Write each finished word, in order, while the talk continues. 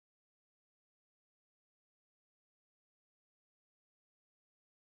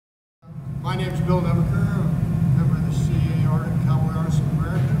My name is Bill Nebeker, member of the Cowboy Artists of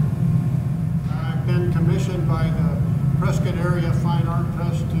America. I've been commissioned by the Prescott Area Fine Art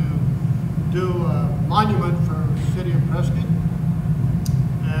Trust to do a monument for the city of Prescott.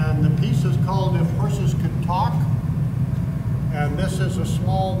 And the piece is called If Horses Could Talk. And this is a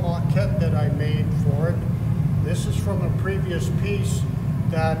small maquette that I made for it. This is from a previous piece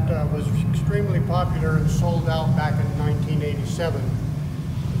that was extremely popular and sold out back in 1987.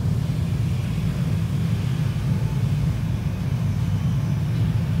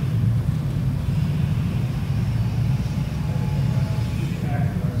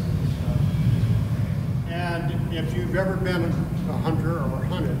 And if you've ever been a hunter or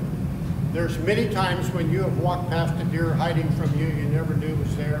hunted, there's many times when you have walked past a deer hiding from you, you never knew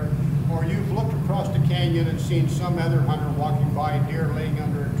was there, or you've looked across the canyon and seen some other hunter walking by a deer laying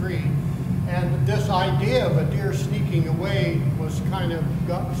under a tree. And this idea of a deer sneaking away was kind of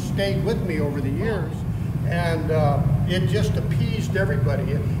stayed with me over the years. And it just appeased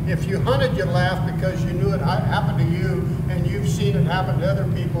everybody. If you hunted, you laughed because you knew it happened to you, and you've seen it happen to other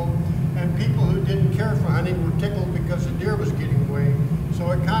people. And people who didn't care for hunting were tickled because the deer was getting away. So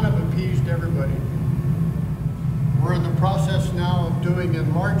it kind of appeased everybody. We're in the process now of doing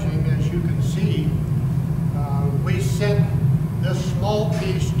enlarging, as you can see. We sent this small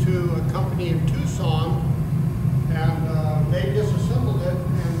piece to a company in Tucson, and they disassembled it,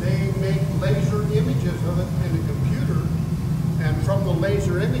 and they make laser images of it in a computer. And from the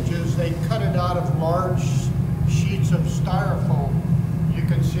laser images, they cut it out of large sheets of styrofoam. You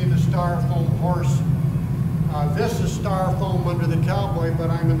can see the styrofoam horse. This is styrofoam under the cowboy, but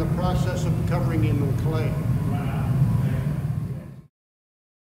I'm in the process of covering him in clay.